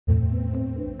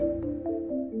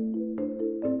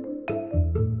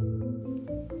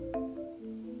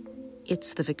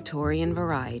It's the Victorian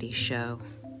Variety Show.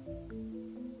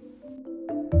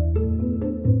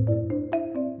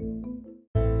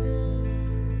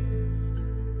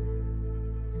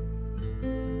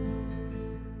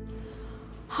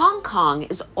 Hong Kong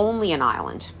is only an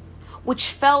island,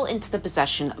 which fell into the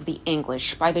possession of the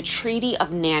English by the Treaty of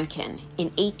Nankin in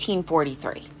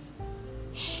 1843.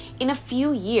 In a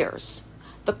few years,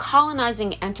 the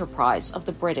colonizing enterprise of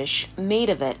the British made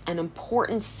of it an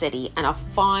important city and a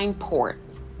fine port,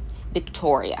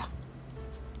 Victoria.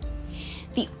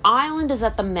 The island is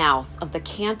at the mouth of the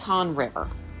Canton River,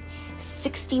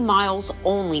 60 miles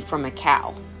only from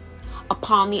Macau,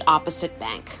 upon the opposite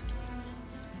bank.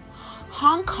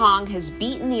 Hong Kong has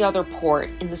beaten the other port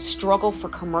in the struggle for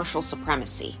commercial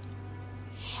supremacy,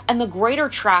 and the greater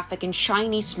traffic in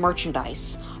Chinese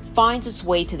merchandise finds its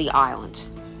way to the island.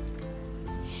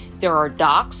 There are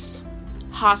docks,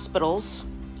 hospitals,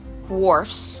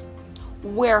 wharfs,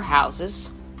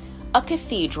 warehouses, a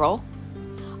cathedral,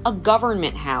 a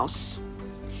government house,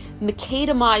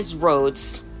 macadamized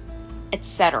roads,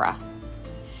 etc.,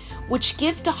 which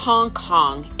give to Hong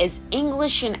Kong as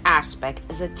English in aspect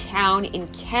as a town in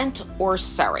Kent or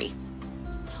Surrey,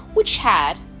 which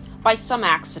had, by some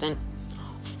accident,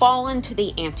 fallen to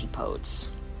the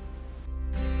antipodes.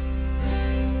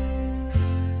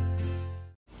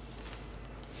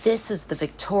 This is the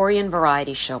Victorian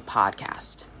Variety Show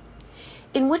podcast,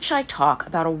 in which I talk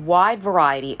about a wide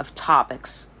variety of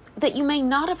topics that you may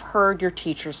not have heard your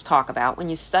teachers talk about when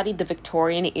you studied the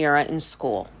Victorian-Era in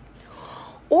school,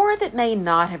 or that may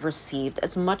not have received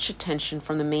as much attention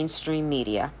from the mainstream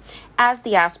media as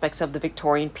the aspects of the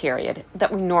Victorian period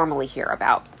that we normally hear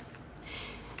about.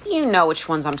 You know which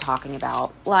ones I'm talking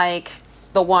about, like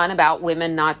the one about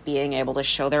women not being able to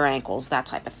show their ankles, that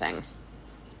type of thing.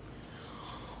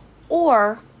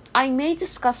 Or I may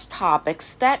discuss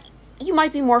topics that you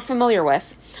might be more familiar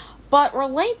with, but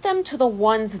relate them to the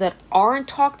ones that aren't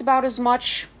talked about as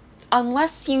much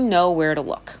unless you know where to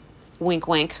look. Wink,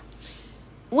 wink.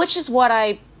 Which is what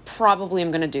I probably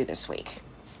am going to do this week.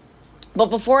 But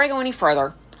before I go any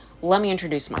further, let me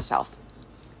introduce myself.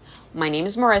 My name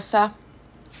is Marissa,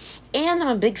 and I'm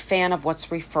a big fan of what's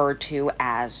referred to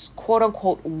as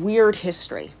quote-unquote weird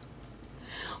history.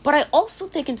 But I also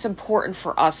think it's important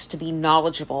for us to be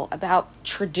knowledgeable about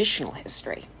traditional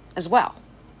history as well,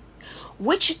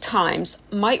 which at times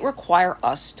might require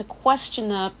us to question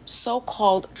the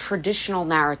so-called traditional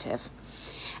narrative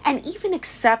and even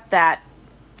accept that,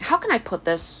 how can I put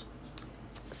this,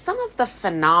 some of the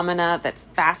phenomena that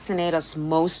fascinate us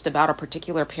most about a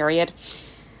particular period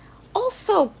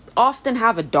also often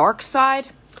have a dark side,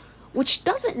 which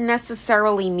doesn't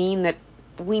necessarily mean that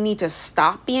we need to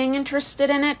stop being interested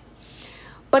in it,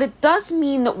 but it does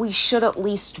mean that we should at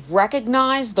least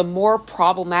recognize the more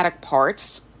problematic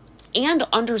parts and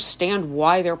understand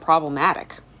why they're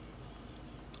problematic.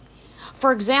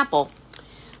 For example,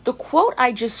 the quote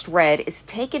I just read is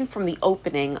taken from the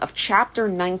opening of Chapter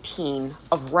 19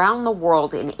 of Round the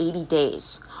World in 80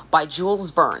 Days by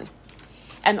Jules Verne,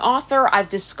 an author I've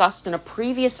discussed in a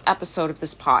previous episode of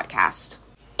this podcast,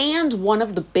 and one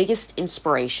of the biggest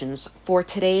inspirations for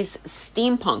today's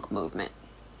steampunk movement.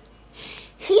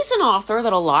 He's an author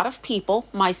that a lot of people,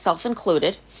 myself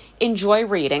included, enjoy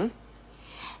reading,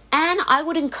 and I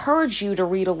would encourage you to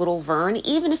read a little Verne,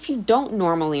 even if you don't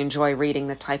normally enjoy reading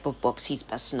the type of books he's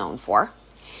best known for,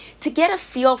 to get a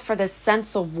feel for the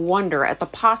sense of wonder at the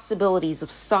possibilities of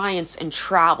science and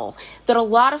travel that a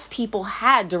lot of people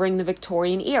had during the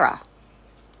Victorian era.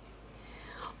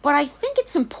 But I think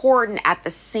it's important at the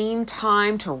same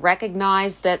time to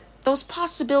recognize that those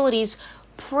possibilities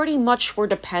pretty much were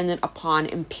dependent upon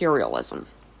imperialism.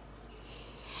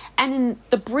 And in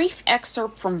the brief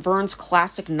excerpt from Verne's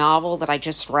classic novel that I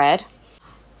just read,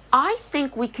 I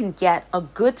think we can get a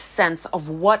good sense of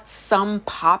what some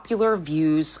popular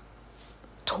views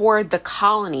toward the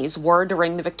colonies were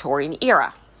during the Victorian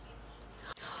era.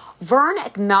 Verne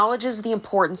acknowledges the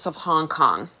importance of Hong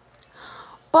Kong,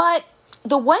 but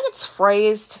the way it's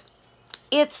phrased,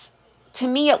 to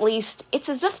me at least, it's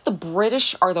as if the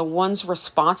British are the ones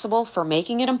responsible for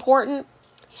making it important.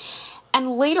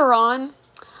 And later on,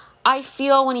 I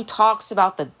feel when he talks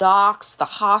about the docks, the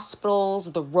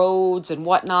hospitals, the roads, and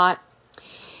whatnot,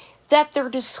 that they're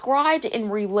described in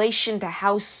relation to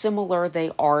how similar they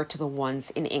are to the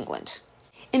ones in England.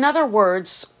 In other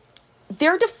words,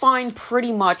 they're defined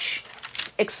pretty much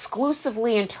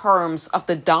exclusively in terms of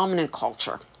the dominant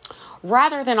culture,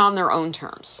 rather than on their own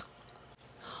terms.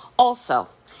 Also,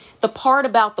 the part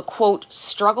about the, quote,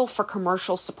 struggle for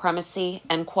commercial supremacy,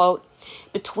 end quote,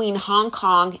 between Hong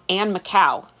Kong and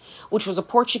Macau, which was a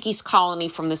Portuguese colony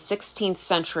from the 16th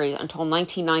century until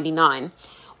 1999,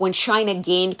 when China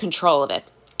gained control of it.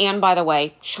 And by the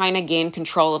way, China gained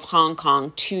control of Hong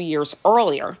Kong 2 years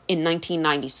earlier in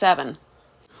 1997,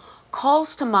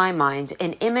 calls to my mind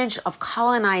an image of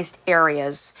colonized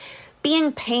areas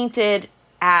being painted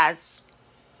as,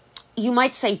 you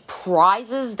might say,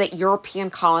 prizes that European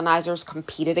colonizers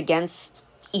competed against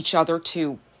each other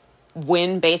to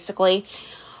win, basically,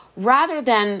 rather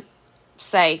than,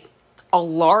 say, a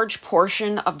large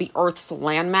portion of the Earth's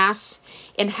landmass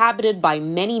inhabited by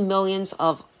many millions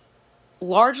of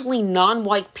largely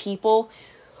non-white people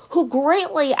who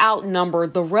greatly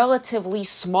outnumbered the relatively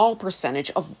small percentage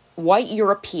of white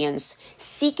Europeans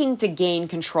seeking to gain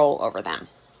control over them.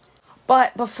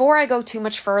 But before I go too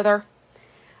much further,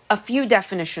 a few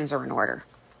definitions are in order.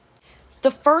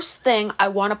 The first thing I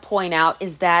want to point out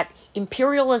is that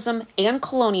imperialism and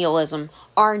colonialism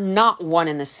are not one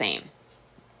and the same.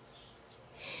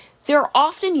 They're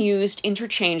often used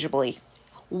interchangeably,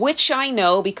 which I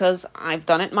know because I've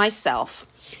done it myself.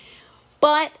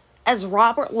 But as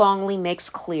Robert Longley makes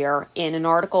clear in an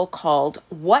article called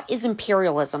 "What is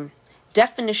Imperialism?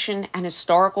 Definition and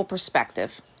Historical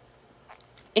Perspective,"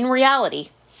 in reality,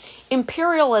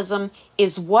 imperialism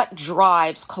is what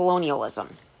drives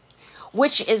colonialism,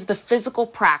 which is the physical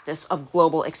practice of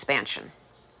global expansion.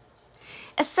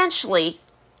 Essentially,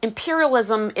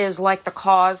 imperialism is like the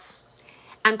cause,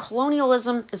 and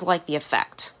colonialism is like the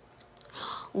effect.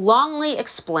 Longley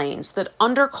explains that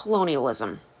under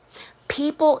colonialism,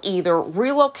 people either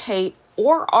relocate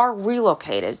or are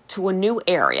relocated to a new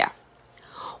area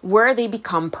where they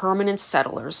become permanent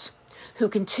settlers who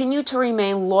continue to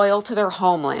remain loyal to their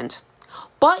homeland,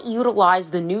 but utilize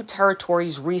the new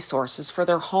territory's resources for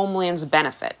their homeland's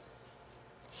benefit.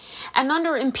 And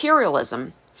under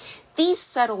imperialism, these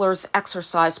settlers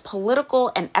exercise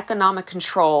political and economic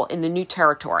control in the new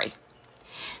territory,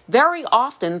 very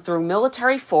often through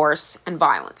military force and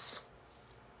violence.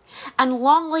 And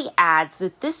Longley adds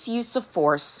that this use of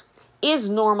force is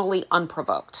normally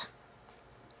unprovoked.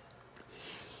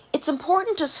 It's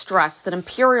important to stress that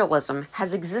imperialism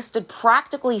has existed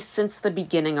practically since the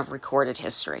beginning of recorded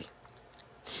history.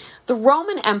 The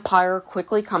Roman Empire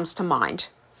quickly comes to mind,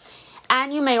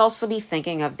 and you may also be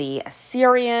thinking of the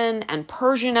Assyrian and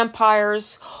Persian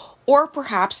empires, or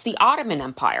perhaps the Ottoman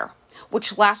Empire,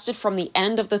 which lasted from the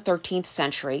end of the 13th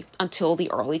century until the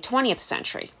early 20th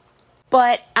century.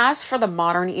 But as for the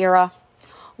modern era,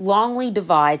 Longley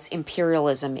divides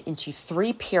imperialism into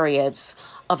 3 periods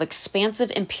of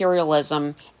expansive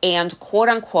imperialism and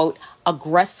quote-unquote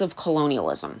aggressive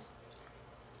colonialism.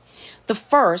 The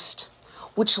first,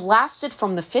 which lasted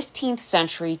from the 15th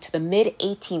century to the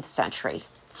mid-18th century,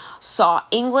 saw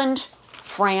England,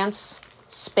 France,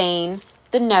 Spain,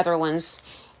 the Netherlands,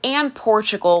 and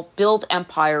Portugal build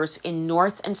empires in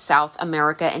North and South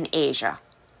America and Asia,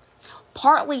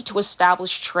 partly to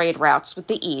establish trade routes with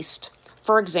the East.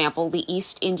 For example, the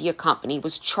East India Company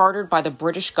was chartered by the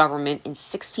British government in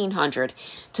 1600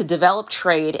 to develop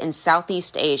trade in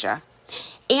Southeast Asia,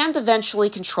 and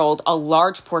eventually controlled a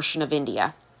large portion of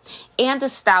India, and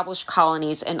established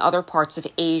colonies in other parts of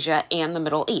Asia and the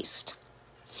Middle East.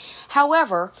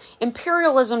 However,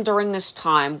 imperialism during this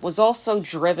time was also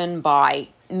driven by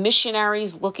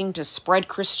missionaries looking to spread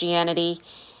Christianity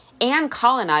and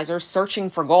colonizers searching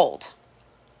for gold.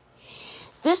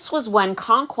 This was when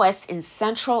conquests in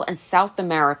Central and South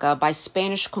America by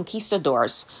Spanish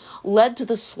conquistadors led to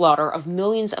the slaughter of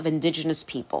millions of indigenous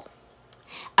people.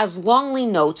 As Longley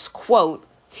notes, quote,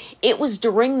 "It was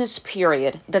during this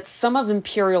period that some of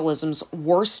imperialism's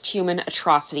worst human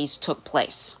atrocities took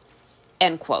place,"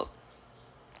 end quote.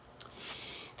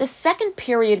 The second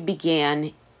period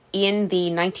began in the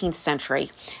 19th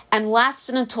century and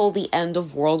lasted until the end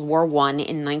of World War I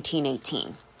in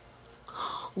 1918.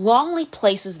 Longley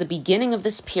places the beginning of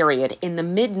this period in the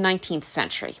mid-19th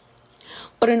century,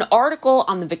 but an article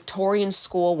on the Victorian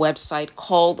School website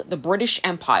called The British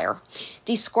Empire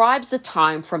describes the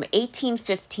time from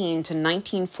 1815 to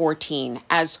 1914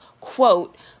 as,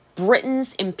 quote,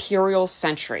 "Britain's imperial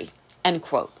century," end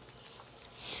quote.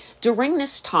 During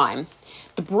this time,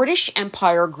 the British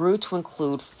Empire grew to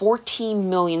include 14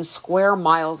 million square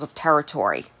miles of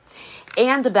territory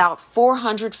and about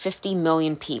 450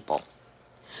 million people,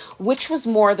 which was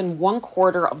more than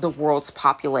 1/4 of the world's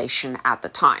population at the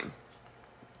time.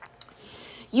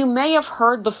 You may have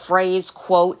heard the phrase,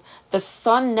 quote, "the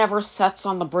sun never sets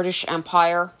on the British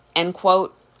Empire," end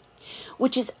quote,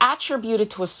 which is attributed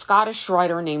to a Scottish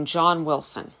writer named John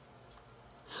Wilson.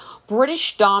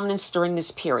 British dominance during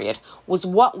this period was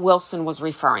what Wilson was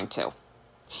referring to.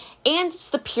 And it's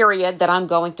the period that I'm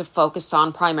going to focus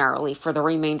on primarily for the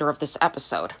remainder of this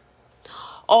episode.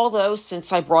 Although,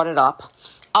 since I brought it up,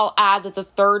 I'll add that the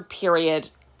third period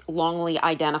Longley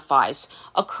identifies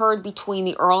occurred between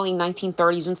the early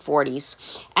 1930s and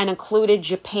 40s and included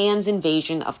Japan's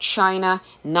invasion of China,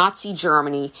 Nazi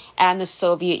Germany, and the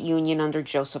Soviet Union under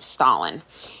Joseph Stalin.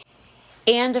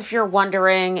 And if you're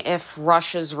wondering if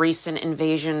Russia's recent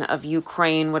invasion of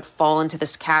Ukraine would fall into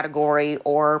this category,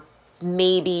 or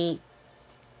maybe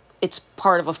it's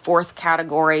part of a fourth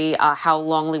category, how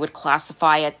Longley would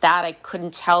classify it, that I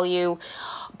couldn't tell you,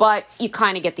 but you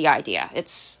kind of get the idea.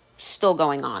 It's still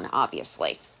going on,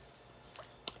 obviously.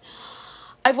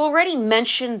 I've already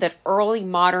mentioned that early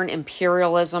modern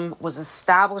imperialism was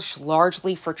established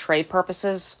largely for trade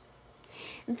purposes.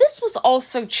 This was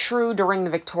also true during the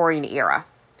Victorian era,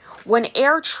 when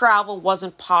air travel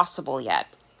wasn't possible yet.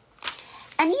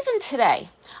 And even today,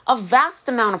 a vast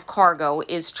amount of cargo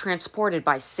is transported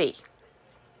by sea.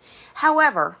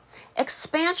 However,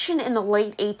 expansion in the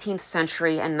late 18th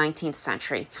century and 19th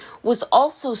century was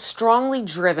also strongly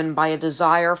driven by a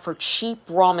desire for cheap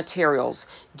raw materials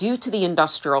due to the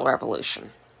Industrial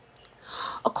Revolution.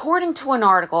 According to an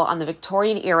article on the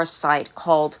Victorian-Era site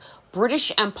called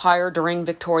British Empire During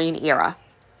Victorian Era,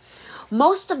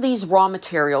 most of these raw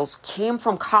materials came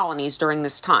from colonies during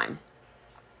this time.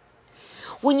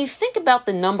 When you think about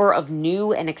the number of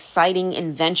new and exciting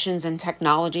inventions and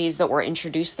technologies that were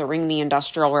introduced during the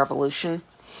Industrial Revolution,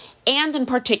 and in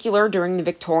particular during the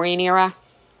Victorian era,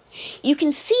 you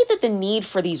can see that the need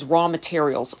for these raw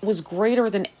materials was greater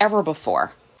than ever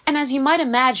before. And as you might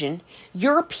imagine,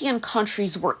 European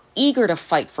countries were eager to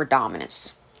fight for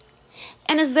dominance.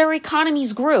 And as their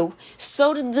economies grew,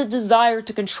 so did the desire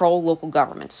to control local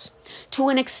governments, to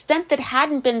an extent that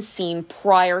hadn't been seen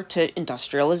prior to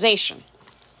industrialization.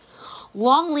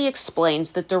 Longley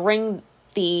explains that during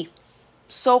the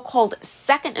so-called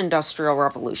Second Industrial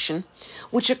Revolution,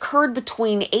 which occurred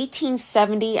between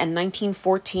 1870 and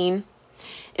 1914,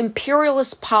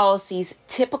 imperialist policies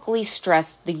typically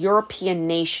stressed the European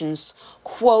nations'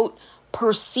 quote,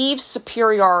 perceived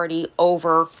superiority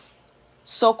over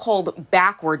so-called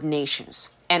backward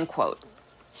nations, end quote.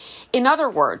 In other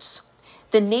words,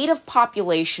 the native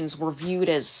populations were viewed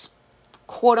as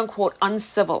quote-unquote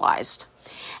uncivilized,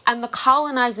 and the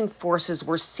colonizing forces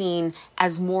were seen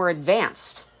as more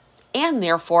advanced, and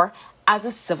therefore as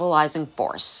a civilizing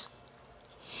force.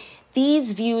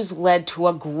 These views led to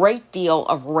a great deal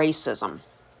of racism,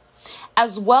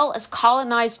 as well as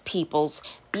colonized peoples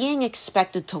being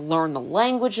expected to learn the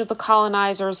language of the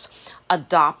colonizers,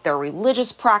 adopt their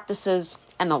religious practices,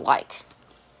 and the like.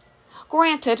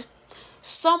 Granted,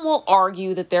 some will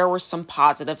argue that there were some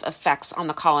positive effects on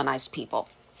the colonized people,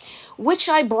 which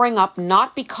I bring up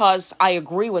not because I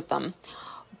agree with them,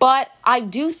 but I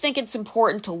do think it's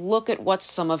important to look at what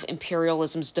some of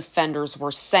imperialism's defenders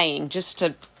were saying, just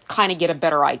to kind of get a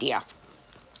better idea.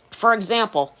 For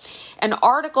example, an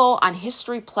article on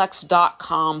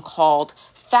historyplex.com called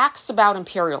Facts About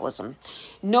Imperialism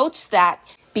notes that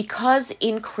because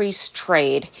increased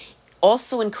trade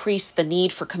also increased the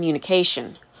need for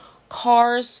communication,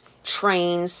 cars,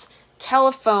 trains,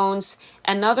 telephones,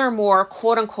 and other more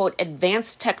quote-unquote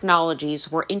advanced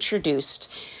technologies were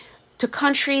introduced to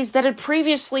countries that had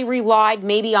previously relied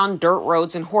maybe on dirt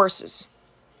roads and horses.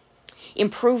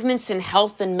 Improvements in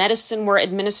health and medicine were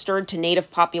administered to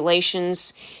native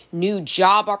populations, new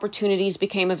job opportunities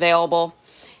became available,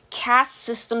 caste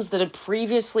systems that had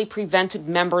previously prevented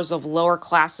members of lower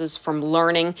classes from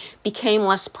learning became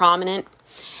less prominent,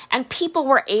 and people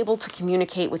were able to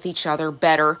communicate with each other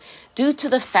better due to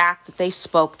the fact that they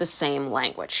spoke the same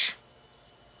language.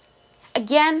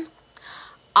 Again,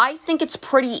 I think it's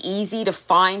pretty easy to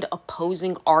find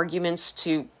opposing arguments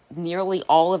to nearly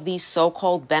all of these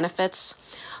so-called benefits.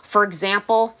 For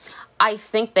example, I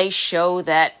think they show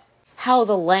that how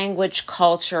the language,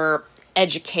 culture,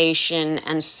 education,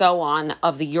 and so on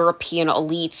of the European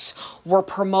elites were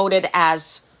promoted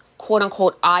as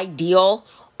quote-unquote ideal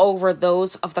over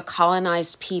those of the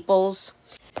colonized peoples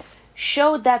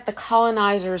showed that the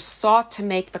colonizers sought to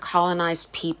make the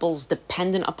colonized peoples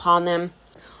dependent upon them.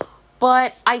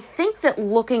 But I think that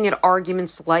looking at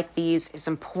arguments like these is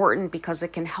important because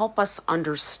it can help us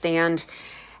understand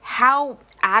how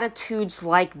attitudes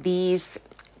like these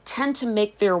tend to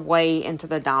make their way into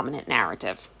the dominant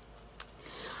narrative.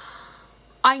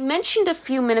 I mentioned a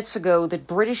few minutes ago that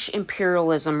British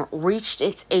imperialism reached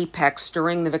its apex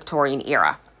during the Victorian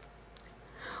era.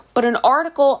 But an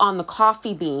article on the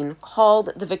Coffee Bean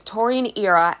called The Victorian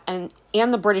Era and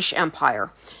the British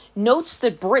Empire notes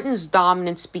that Britain's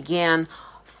dominance began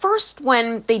first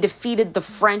when they defeated the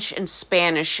French and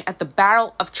Spanish at the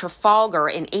Battle of Trafalgar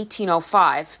in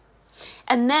 1805,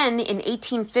 and then in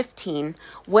 1815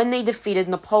 when they defeated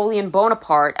Napoleon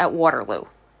Bonaparte at Waterloo.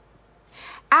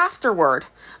 Afterward,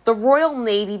 the Royal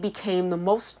Navy became the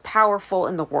most powerful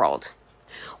in the world,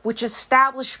 which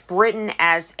established Britain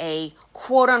as a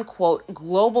quote-unquote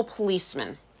global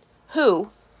policeman who,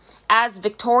 as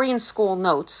Victorian School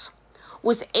notes,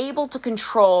 was able to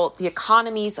control the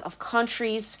economies of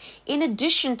countries in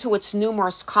addition to its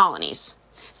numerous colonies,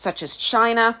 such as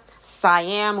China,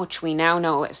 Siam, which we now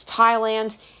know as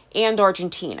Thailand, and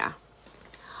Argentina.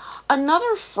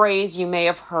 Another phrase you may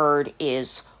have heard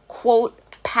is, quote,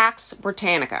 Pax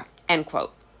Britannica, end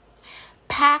quote.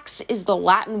 Pax is the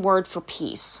Latin word for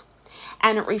peace,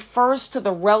 and it refers to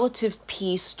the relative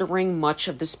peace during much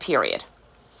of this period,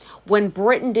 when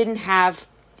Britain didn't have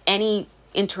any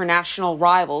international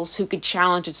rivals who could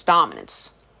challenge its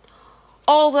dominance.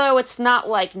 Although it's not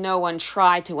like no one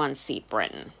tried to unseat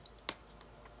Britain.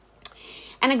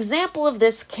 An example of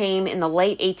this came in the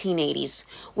late 1880s,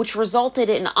 which resulted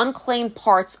in unclaimed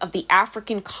parts of the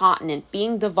African continent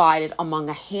being divided among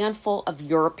a handful of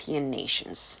European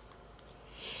nations.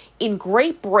 In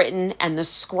Great Britain and the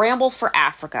Scramble for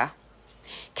Africa,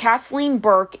 Kathleen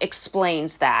Burke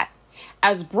explains that,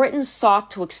 as Britain sought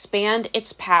to expand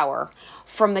its power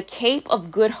from the Cape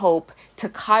of Good Hope to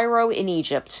Cairo in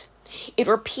Egypt, it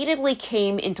repeatedly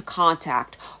came into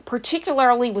contact,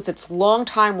 particularly with its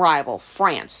longtime rival,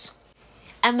 France,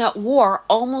 and that war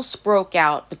almost broke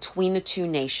out between the two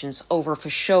nations over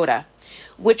Fashoda,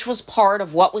 which was part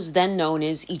of what was then known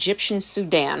as Egyptian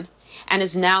Sudan and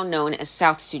is now known as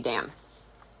South Sudan.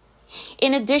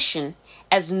 In addition,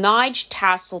 as Nige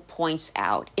Tassel points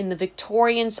out in The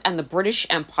Victorians and the British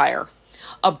Empire,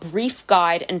 a brief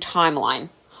guide and timeline,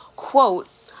 quote,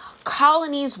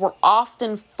 colonies were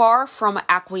often far from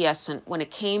acquiescent when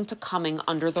it came to coming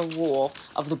under the rule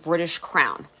of the British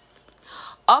Crown.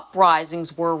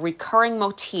 Uprisings were a recurring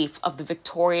motif of the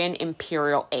Victorian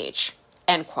imperial age,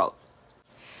 end quote.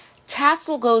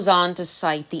 Tassel goes on to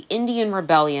cite the Indian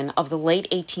Rebellion of the late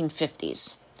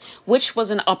 1850s, which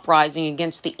was an uprising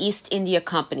against the East India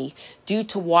Company due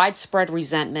to widespread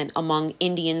resentment among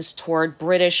Indians toward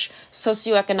British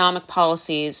socioeconomic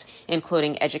policies,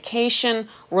 including education,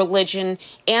 religion,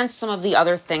 and some of the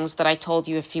other things that I told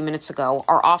you a few minutes ago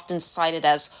are often cited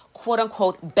as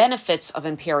quote-unquote benefits of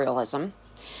imperialism.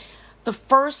 The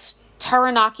first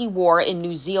Taranaki War in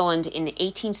New Zealand in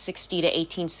 1860 to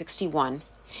 1861,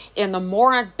 and the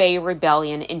Morant Bay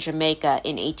Rebellion in Jamaica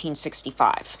in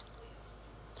 1865.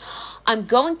 I'm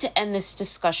going to end this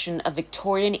discussion of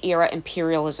Victorian-era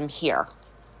imperialism here.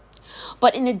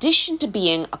 But in addition to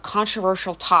being a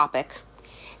controversial topic,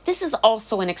 this is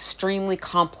also an extremely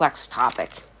complex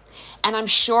topic, and I'm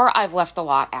sure I've left a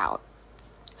lot out.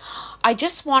 I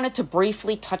just wanted to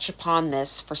briefly touch upon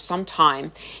this for some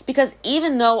time because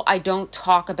even though I don't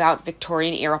talk about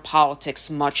Victorian-era politics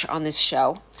much on this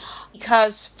show,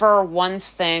 because for one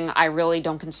thing, I really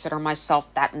don't consider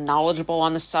myself that knowledgeable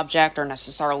on the subject or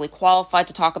necessarily qualified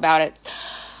to talk about it,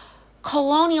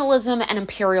 colonialism and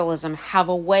imperialism have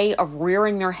a way of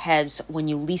rearing their heads when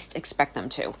you least expect them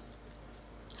to.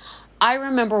 I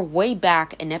remember way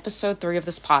back in episode 3 of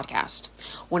this podcast,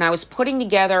 when I was putting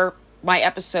together my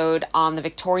episode on the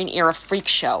Victorian-era freak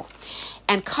show,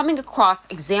 and coming across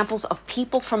examples of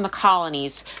people from the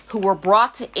colonies who were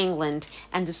brought to England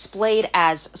and displayed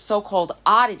as so-called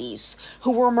oddities, who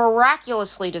were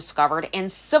miraculously discovered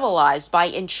and civilized by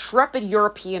intrepid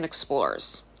European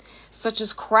explorers, such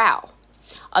as Crow,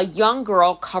 a young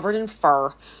girl covered in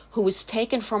fur who was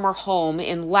taken from her home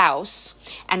in Laos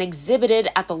and exhibited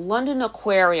at the London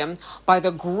Aquarium by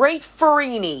the great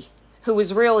Farini, who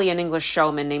was really an English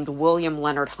showman named William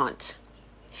Leonard Hunt.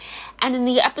 And in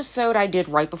the episode I did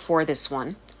right before this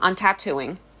one, on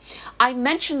tattooing, I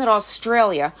mentioned that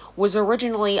Australia was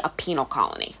originally a penal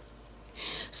colony.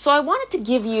 So I wanted to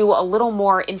give you a little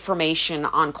more information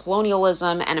on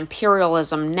colonialism and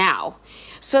imperialism now,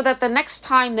 so that the next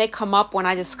time they come up when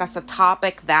I discuss a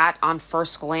topic that, on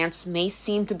first glance, may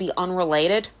seem to be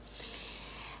unrelated.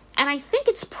 And I think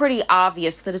it's pretty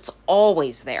obvious that it's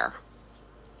always there.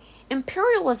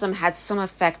 Imperialism had some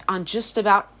effect on just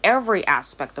about every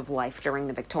aspect of life during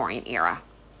the Victorian era.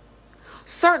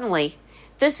 Certainly,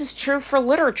 this is true for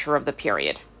literature of the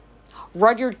period.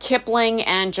 Rudyard Kipling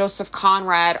and Joseph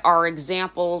Conrad are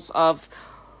examples of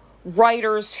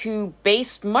writers who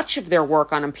based much of their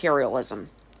work on imperialism,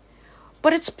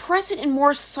 but it's present in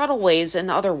more subtle ways in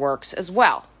other works as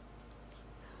well.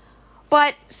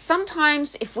 But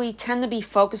sometimes if we tend to be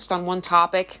focused on one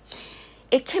topic,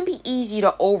 it can be easy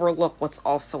to overlook what's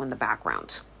also in the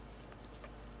background.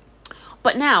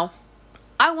 But now,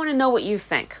 I want to know what you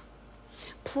think.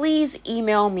 Please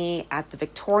email me at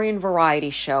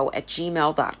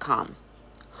thevictorianvarietyshow@gmail.com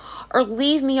or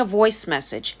leave me a voice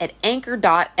message at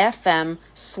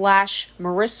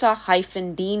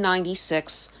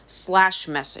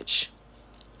anchor.fm/marissa-d96/message.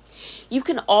 You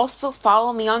can also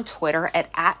follow me on Twitter at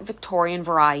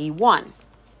 @VictorianVariety1.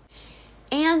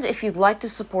 And if you'd like to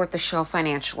support the show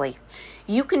financially,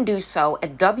 you can do so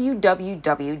at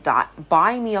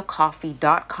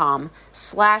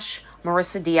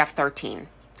www.buymeacoffee.com/MarissaDF13.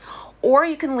 Or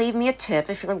you can leave me a tip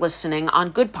if you're listening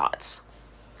on Good Pods.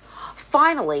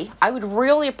 Finally, I would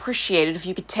really appreciate it if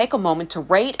you could take a moment to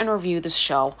rate and review this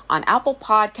show on Apple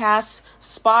Podcasts,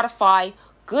 Spotify,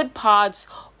 Good Pods,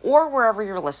 or wherever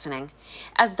you're listening,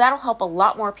 as that'll help a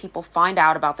lot more people find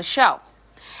out about the show.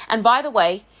 And by the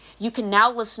way, you can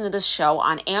now listen to this show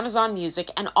on Amazon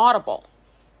Music and Audible.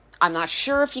 I'm not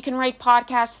sure if you can rate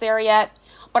podcasts there yet,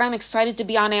 but I'm excited to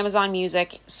be on Amazon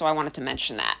Music, so I wanted to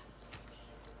mention that.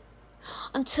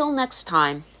 Until next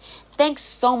time, thanks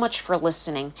so much for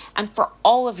listening and for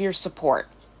all of your support.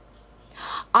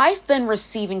 I've been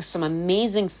receiving some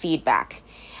amazing feedback,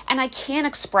 and I can't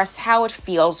express how it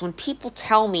feels when people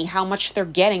tell me how much they're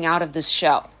getting out of this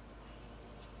show.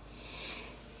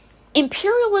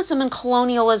 Imperialism and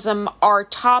colonialism are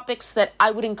topics that I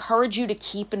would encourage you to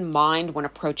keep in mind when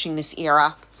approaching this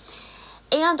era,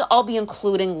 and I'll be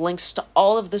including links to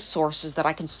all of the sources that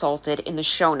I consulted in the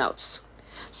show notes,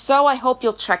 so I hope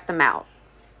you'll check them out.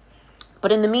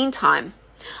 But in the meantime,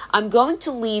 I'm going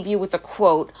to leave you with a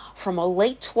quote from a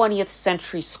late 20th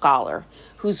century scholar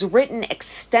who's written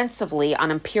extensively on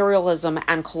imperialism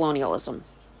and colonialism,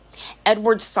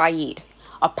 Edward Said,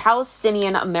 a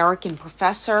Palestinian-American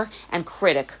professor and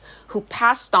critic who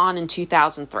passed on in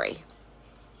 2003.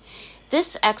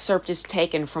 This excerpt is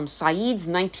taken from Said's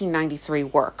 1993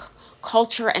 work,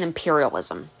 Culture and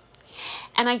Imperialism,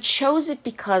 and I chose it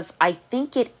because I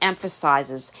think it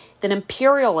emphasizes that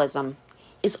imperialism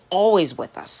is always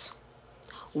with us,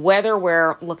 whether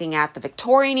we're looking at the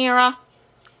Victorian era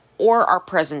or our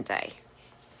present day.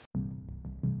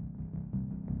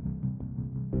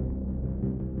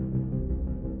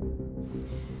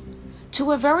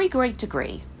 To a very great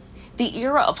degree, the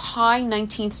era of high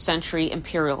 19th century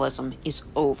imperialism is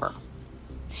over.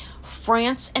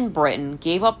 France and Britain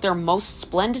gave up their most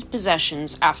splendid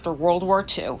possessions after World War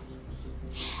II,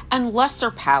 and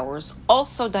lesser powers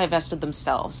also divested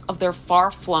themselves of their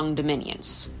far-flung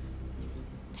dominions.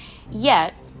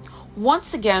 Yet,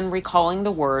 once again recalling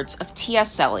the words of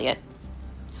T.S. Eliot,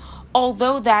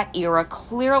 although that era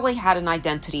clearly had an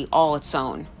identity all its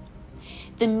own,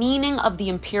 the meaning of the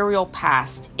imperial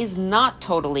past is not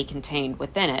totally contained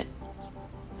within it,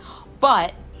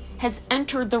 but has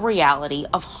entered the reality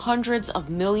of hundreds of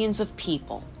millions of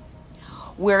people,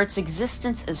 where its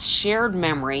existence as shared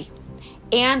memory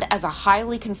and as a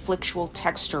highly conflictual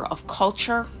texture of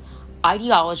culture,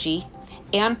 ideology,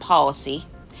 and policy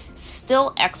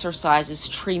still exercises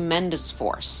tremendous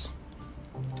force.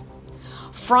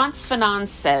 Frantz Fanon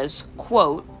says,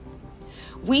 quote,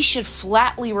 "We should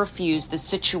flatly refuse the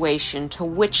situation to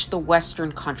which the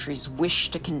Western countries wish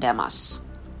to condemn us.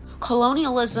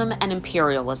 Colonialism and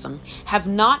imperialism have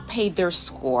not paid their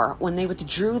score when they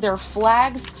withdrew their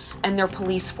flags and their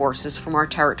police forces from our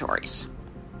territories.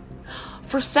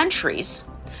 For centuries,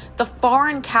 the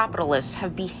foreign capitalists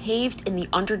have behaved in the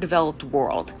underdeveloped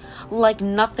world like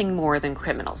nothing more than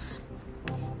criminals."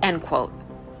 End quote.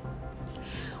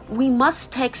 We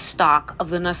must take stock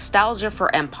of the nostalgia for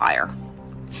empire,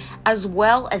 as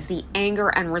well as the anger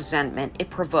and resentment it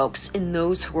provokes in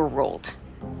those who are ruled.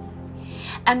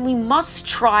 And we must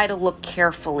try to look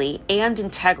carefully and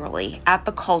integrally at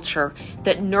the culture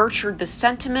that nurtured the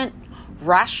sentiment,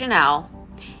 rationale,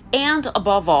 and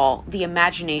above all, the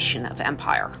imagination of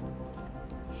empire.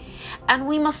 And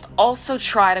we must also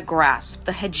try to grasp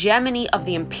the hegemony of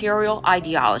the imperial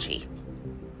ideology,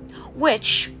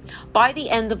 which, by the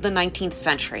end of the 19th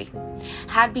century,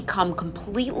 had become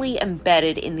completely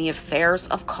embedded in the affairs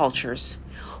of cultures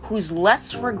whose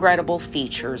less regrettable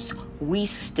features we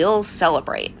still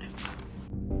celebrate.